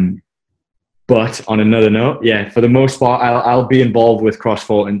 But on another note, yeah, for the most part, I'll be involved with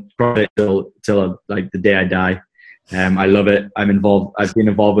CrossFit and till like the day I die. I love it. I'm involved. I've been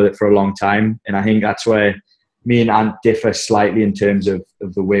involved with it for a long time, and I think that's where me and Ant differ slightly in terms of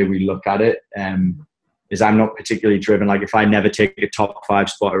the way we look at it. Is I'm not particularly driven. Like if I never take a top 5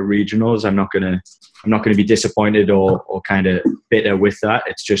 spot at regionals, I'm not gonna be disappointed or kind of bitter with that.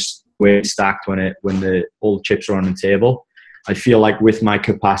 It's just way stacked when the all chips are on the table. I feel like with my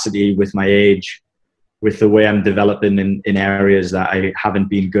capacity, with my age, with the way I'm developing in areas that I haven't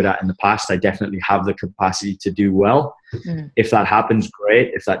been good at in the past, I definitely have the capacity to do well. If that happens,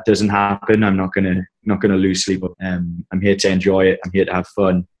 great. If that doesn't happen, I'm not gonna lose sleep. I'm here to enjoy it. I'm here to have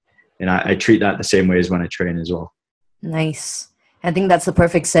fun. And I treat that the same way as when I train as well. Nice. I think that's the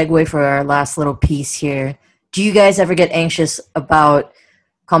perfect segue for our last little piece here. Do you guys ever get anxious about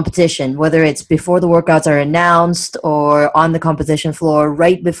competition, whether it's before the workouts are announced or on the competition floor,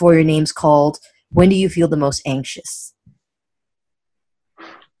 right before your name's called? When do you feel the most anxious?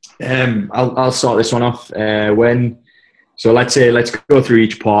 I'll start this one off. Let's go through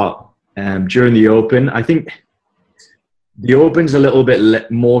each part. During the Open, I think the Open's a little bit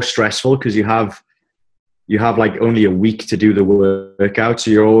more stressful because you have like only a week to do the workout,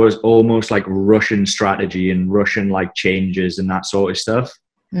 so you're always almost like rushing strategy and rushing like changes and that sort of stuff.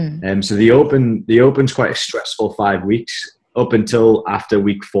 So the Open's quite a stressful 5 weeks up until after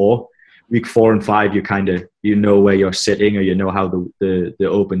week 4. Week 4 and 5, you know where you're sitting, or you know how the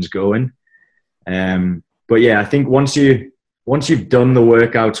Open's going. But yeah, I think once you've done the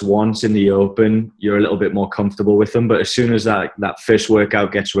workouts once in the Open, you're a little bit more comfortable with them. But as soon as that first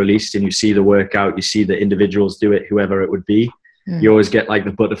workout gets released and you see the workout, you see the individuals do it, whoever it would be, you always get like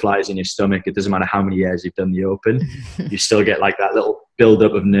the butterflies in your stomach. It doesn't matter how many years you've done the Open, you still get like that little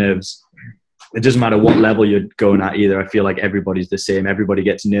build-up of nerves. It doesn't matter what level you're going at either. I feel like everybody's the same. Everybody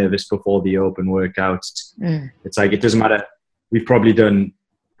gets nervous before the Open workouts. It's like, it doesn't matter. We've probably done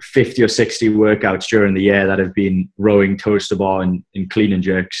 50 or 60 workouts during the year that have been rowing, toaster bar and clean and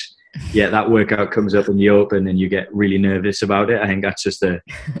jerks. Yeah, that workout comes up in the Open and you get really nervous about it. I think that's just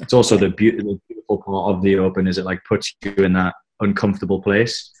it's also the beautiful part of the Open, is it like puts you in that uncomfortable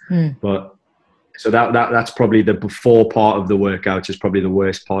place. But so that's probably the before part of the workout is probably the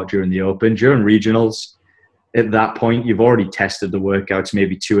worst part during the Open. During regionals, at that point, you've already tested the workouts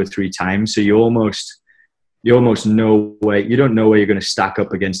maybe 2 or 3 times. So you almost know where, you don't know where you're going to stack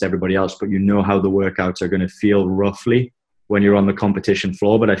up against everybody else, but you know how the workouts are going to feel roughly when you're on the competition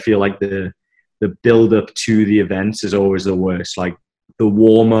floor. But I feel like the build up to the events is always the worst. Like the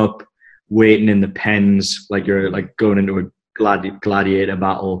warm up, waiting in the pens, like you're like going into a gladiator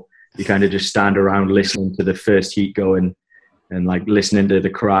battle. You kind of just stand around listening to the first heat going and like listening to the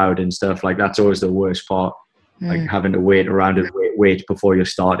crowd and stuff. Like that's always the worst part, like having to wait around and wait before you're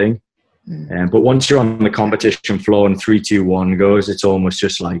starting. But once you're on the competition floor and 3, 2, 1 goes, it's almost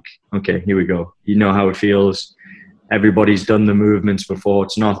just like, okay, here we go. You know how it feels. Everybody's done the movements before.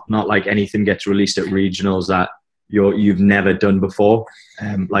 It's not like anything gets released at regionals that you've never done before.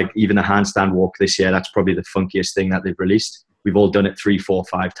 Like even the handstand walk this year, that's probably the funkiest thing that they've released. We've all done it 3, 4,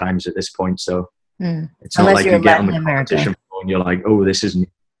 5 times at this point. So it's not like you get on the competition floor and you're like, oh, this is new.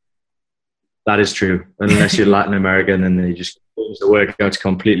 That is true. Unless you're Latin America, and then they just change the workouts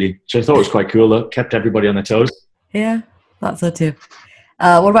completely. So I thought it was quite cool, though. Kept everybody on their toes. Yeah, thought so too.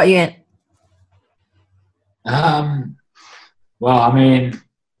 What about you, Ant? Well, I mean,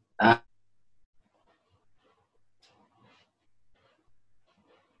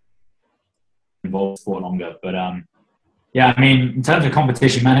 involved for longer, but Yeah, I mean, in terms of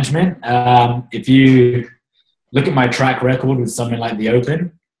competition management, if you look at my track record with something like the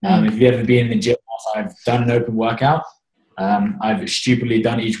Open, if you've ever been in the gym, I've done an open workout. I've stupidly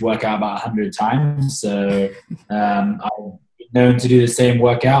done each workout about 100 times. So I've been known to do the same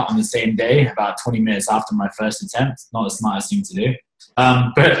workout on the same day, about 20 minutes after my first attempt. Not the smartest thing to do.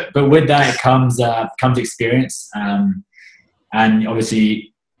 But with that, it comes experience. And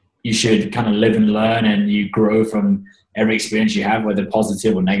obviously, you should kind of live and learn, and you grow from every experience you have, whether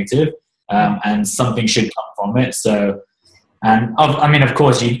positive or negative. And something should come from it. So, and I mean, of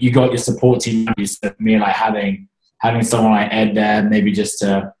course, you got your support team. So for me, like having someone like Ed there, maybe just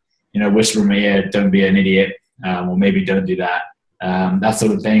to, whisper in my ear, don't be an idiot, or maybe don't do that, that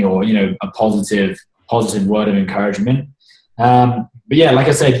sort of thing, or, a positive word of encouragement. But yeah, like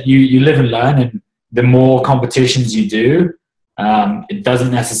I said, you live and learn, and the more competitions you do, it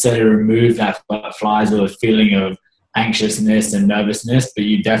doesn't necessarily remove that butterflies or the feeling of anxiousness and nervousness, but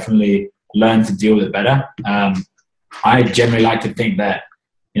you definitely learn to deal with it better. I generally like to think that,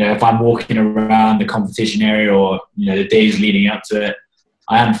 if I'm walking around the competition area or, the days leading up to it,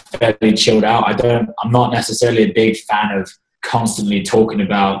 I am fairly chilled out. I'm not necessarily a big fan of constantly talking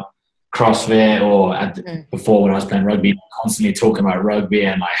about CrossFit or before when I was playing rugby, constantly talking about rugby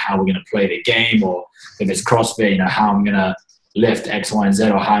and like how we're going to play the game, or if it's CrossFit, how I'm going to lift X, Y, and Z,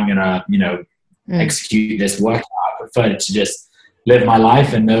 or how I'm going to, execute this workout. I prefer to just live my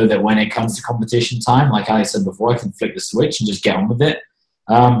life and know that when it comes to competition time, like I said before, I can flick the switch and just get on with it.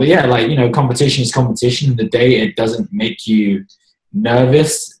 But yeah, like, competition is competition. The day it doesn't make you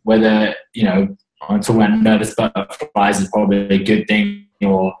nervous, whether, I'm talking about nervous butterflies is probably a good thing,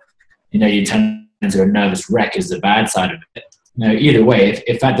 or, you turn into a nervous wreck is the bad side of it. Either way,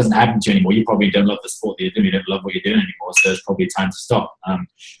 if that doesn't happen to you anymore, you probably don't love the sport that you're doing, you don't love what you're doing anymore, so it's probably time to stop.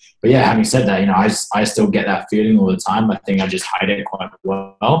 But yeah, having said that, I still get that feeling all the time. I think I just hide it quite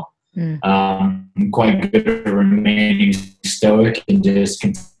well. I'm quite good at remaining stoic and just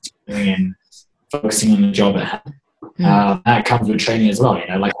continuing and focusing on the job at hand. That comes with training as well.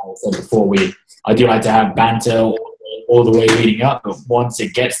 Like I said before, I do like to have banter all the way leading up, but once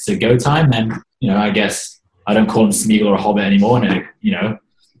it gets to go time, then I guess I don't call him Smeagol or Hobbit anymore, and it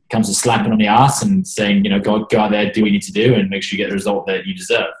comes to slapping on the ass and saying, go out there, do what you need to do, and make sure you get the result that you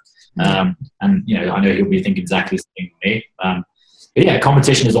deserve. And I know he'll be thinking exactly the same with me. But yeah,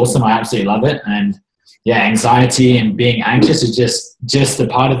 competition is awesome. I absolutely love it. And yeah, anxiety and being anxious is just a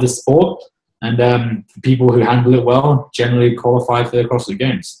part of the sport. And people who handle it well generally qualify for the CrossFit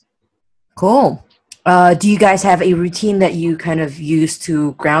Games. Cool. Do you guys have a routine that you kind of use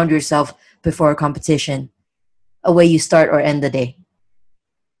to ground yourself before a competition? A way you start or end the day?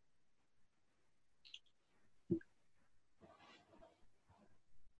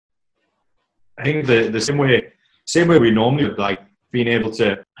 I think the same way we normally would, like being able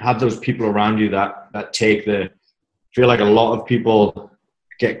to have those people around you that take feel like a lot of people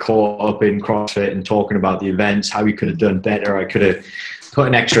get caught up in CrossFit and talking about the events, how we could have done better. I could have put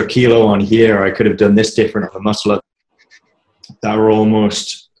an extra kilo on here, or I could have done this different on the muscle up. That are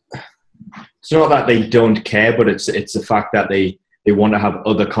almost, it's not that they don't care, but it's the fact that they want to have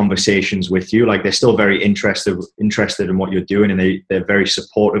other conversations with you. Like they're still very interested in what you're doing, and they're very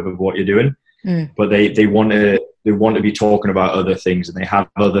supportive of what you're doing. But they want to be talking about other things, and they have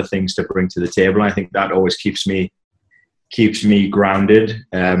other things to bring to the table. And I think that always keeps me grounded.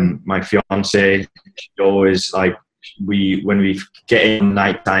 My fiance, she always, like, when we get in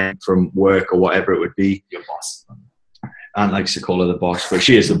nighttime from work or whatever it would be, Your boss. Aunt likes to call her the boss, but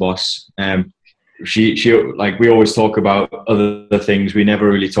she is the boss. She like, we always talk about other things. We never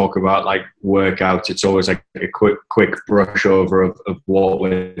really talk about like workouts. It's always like a quick brush over of what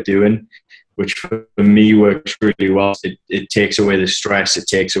we're doing, which for me works really well. It takes away the stress. It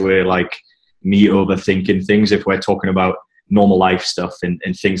takes away like me overthinking things. If we're talking about normal life stuff and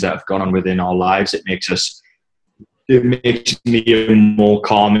things that have gone on within our lives, it makes me a more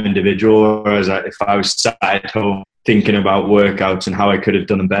calm individual. Whereas if I was sat at home thinking about workouts and how I could have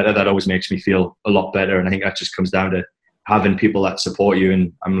done them better, that always makes me feel a lot better. And I think that just comes down to having people that support you.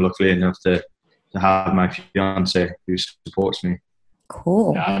 And I'm lucky enough to have my fiance who supports me.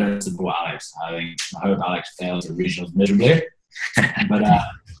 Cool. Yeah, I don't support Alex. I hope Alex fails at regionals miserably. But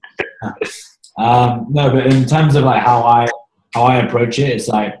no, but in terms of like how I approach it, it's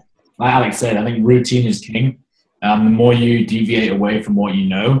like Alex said, I think routine is king. The more you deviate away from what you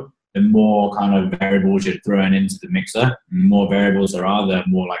know, the more kind of variables you're throwing into the mixer. And the more variables there are, the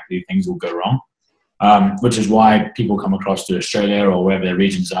more likely things will go wrong. Which is why people come across to Australia or wherever their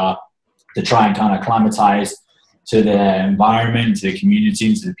regions are to try and kind of acclimatize to their environment, to the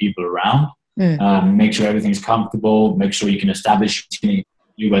community, to the people around. Make sure everything's comfortable. Make sure you can establish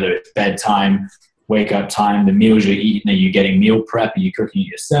whether it's bedtime, wake up time, the meals you're eating. Are you getting meal prep? Are you cooking it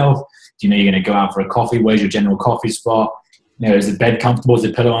yourself? Do you know you're going to go out for a coffee? Where's your general coffee spot? Is the bed comfortable? Is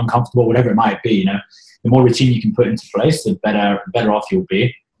the pillow uncomfortable? Whatever it might be, the more routine you can put into place, the better off you'll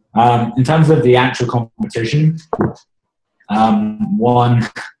be. In terms of the actual competition, one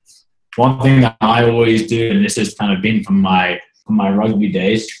thing that I always do, and this has kind of been from my rugby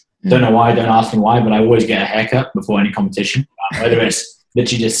days, don't know why, don't ask me why, but I always get a haircut before any competition, whether it's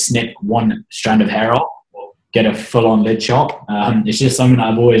literally just snip one strand of hair off or get a full-on lid chop. It's just something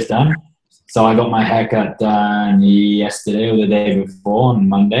I've always done. So I got my haircut done yesterday or the day before on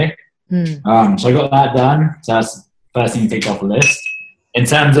Monday. So I got that done. So that's the first thing to take off the list. In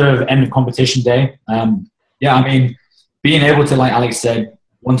terms of end of competition day, being able to, like Alex said,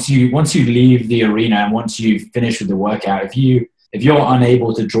 once you leave the arena and once you finish with the workout, if you're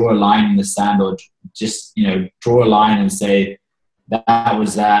unable to draw a line in the sand or just draw a line and say that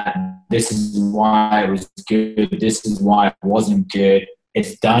was that, this is why it was good, this is why it wasn't good,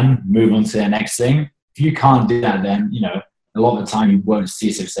 it's done, move on to the next thing. If you can't do that, then a lot of the time you won't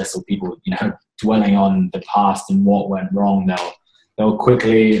see successful people dwelling on the past and what went wrong. They'll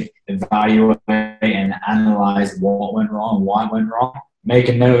quickly evaluate and analyze what went wrong and why it went wrong. Make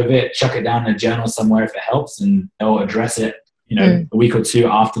a note of it, chuck it down in a journal somewhere if it helps, and they'll address it, a week or two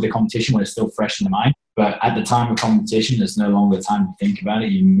after the competition when it's still fresh in the mind. But at the time of competition, there's no longer time to think about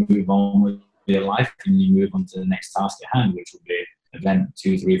it. You move on with your life and you move on to the next task at hand, which will be event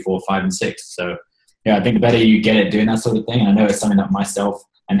 2, 3, 4, 5, and 6. So, I think the better you get at doing that sort of thing, and I know it's something that myself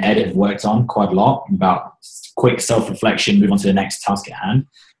and Ed have worked on quite a lot, about quick self-reflection, move on to the next task at hand.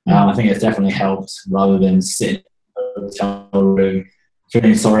 I think it's definitely helped rather than sitting in a hotel room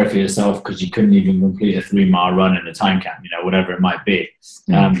feeling sorry for yourself because you couldn't even complete a 3-mile run in a time cap, whatever it might be.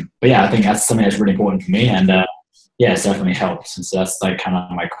 But I think that's something that's really important for me, and it's definitely helped. So that's like kind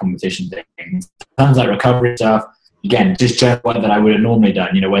of my competition thing. In terms of like recovery stuff, again, just general work that I would have normally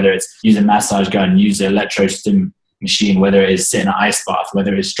done, whether it's use a massage gun, use an electrostim machine, whether it is sit in an ice bath,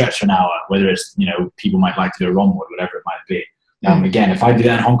 whether it's stretch for an hour, whether it's, people might like to do a ROM, whatever it might be. Again, if I do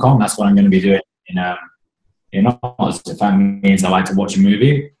that in Hong Kong, that's what I'm going to be doing in Oz. If that means I like to watch a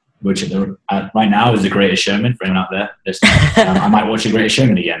movie, which right now is The Greatest Showman, for anyone out there listening, I might watch The Greatest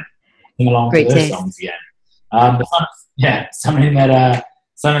Showman again, sing along to those songs again. Something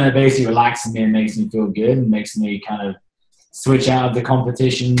that basically relaxes me and makes me feel good and makes me kind of switch out of the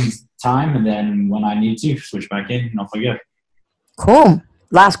competition time, and then when I need to, switch back in and off I go. Cool.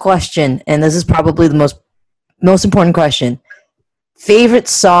 Last question, and this is probably the most important question. Favorite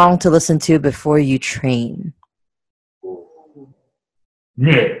song to listen to before you train?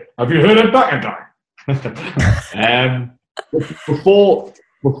 Yeah. Have you heard of Back and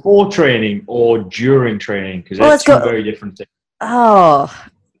Before training or during training? Because that's two very different things. Oh,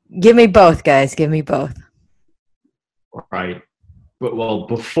 give me both, guys. Give me both. Right. But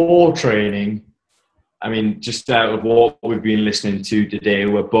before training, just out of what we've been listening to today,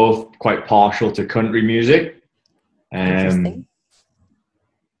 we're both quite partial to country music. Interesting.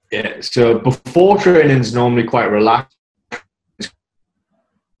 So before training is normally quite relaxed.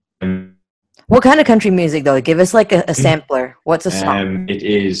 What kind of country music, though? Give us like a sampler. What's a song? It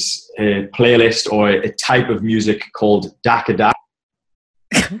is a playlist or a type of music called Daka Dak.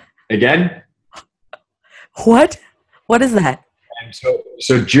 Again? What? What is that?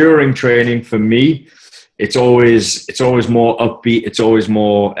 So during training, for me, it's always more upbeat. It's always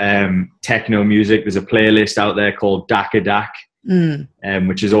more techno music. There's a playlist out there called Daka Dak,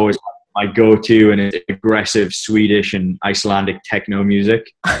 which is always my go-to, and it's aggressive Swedish and Icelandic techno music,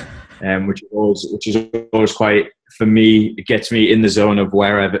 which is always quite, for me, it gets me in the zone of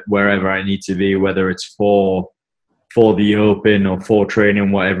wherever I need to be, whether it's for the open or for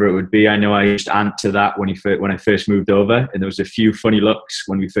training, whatever it would be. I know I used Ant to that when I first moved over, and there was a few funny looks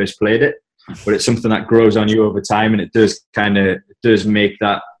when we first played it, but it's something that grows on you over time, and it does make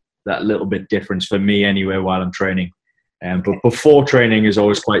that little bit difference for me anyway while I'm training. But before training is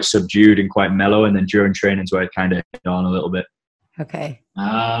always quite subdued and quite mellow, and then during training is where it kind of hit on a little bit. Okay.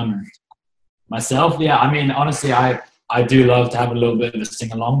 Myself, honestly, I do love to have a little bit of a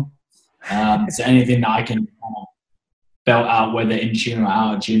sing along. So anything that I can belt out, whether in tune or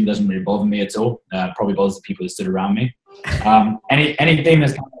out of tune, doesn't really bother me at all. Probably bothers the people that stood around me. Anything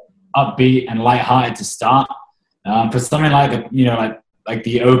that's kind of upbeat and lighthearted to start. For something like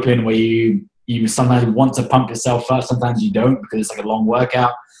the open, where you sometimes want to pump yourself up, sometimes you don't because it's like a long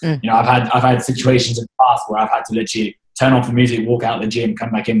workout. I've had situations in the past where I've had to literally turn off the music, walk out the gym,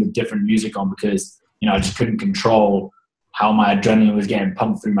 come back in with different music on because I just couldn't control how my adrenaline was getting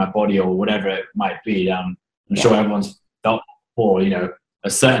pumped through my body or whatever it might be. I'm sure everyone's felt before, a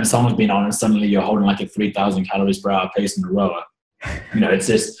certain song's been on and suddenly you're holding like a 3,000 calories per hour pace in a rower. It's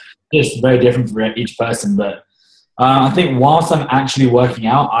just very different for each person. But I think whilst I'm actually working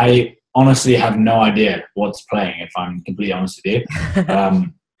out, I honestly have no idea what's playing, if I'm completely honest with you.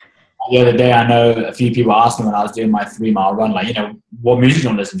 The other day, I know a few people asked me when I was doing my 3-mile run, like, what music do you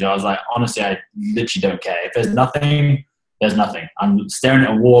want to listen to? I was like, honestly, I literally don't care. If there's nothing, there's nothing. I'm staring at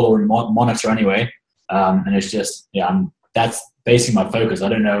a wall or a monitor anyway. And it's just, that's basically my focus. I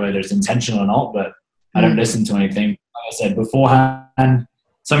don't know whether it's intentional or not, but I don't listen to anything. Like I said beforehand,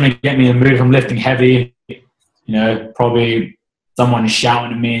 something to get me in the mood from lifting heavy, probably someone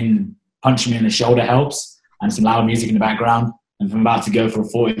shouting at me and punching me in the shoulder helps, and some loud music in the background. And if I'm about to go for a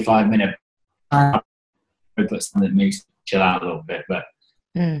 45-minute, I put something that makes me chill out a little bit, but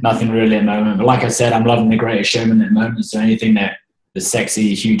nothing really at the moment. But like I said, I'm loving The Greatest Showman at the moment, so anything that the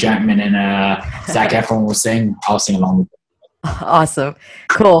sexy Hugh Jackman and Zac Efron will sing, I'll sing along with it. Awesome.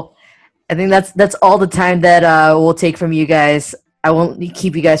 Cool. I think that's all the time that we'll take from you guys. I won't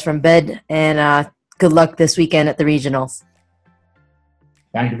keep you guys from bed, and good luck this weekend at the regionals.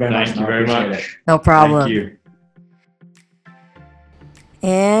 Thank you very much. Thank you very much. No problem. Thank you.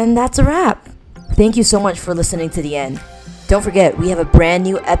 And that's a wrap. Thank you so much for listening to the end. Don't forget, we have a brand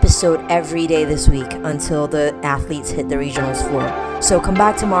new episode every day this week until the athletes hit the regionals floor. So come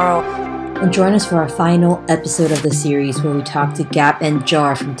back tomorrow and join us for our final episode of the series where we talk to Gap and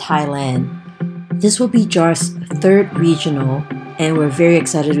Jar from Thailand. This will be Jar's third regional, and we're very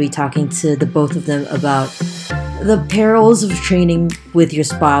excited to be talking to the both of them about the perils of training with your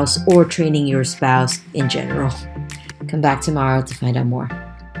spouse or training your spouse in general. Come back tomorrow to find out more.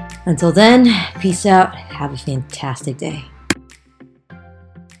 Until then, peace out. Have a fantastic day.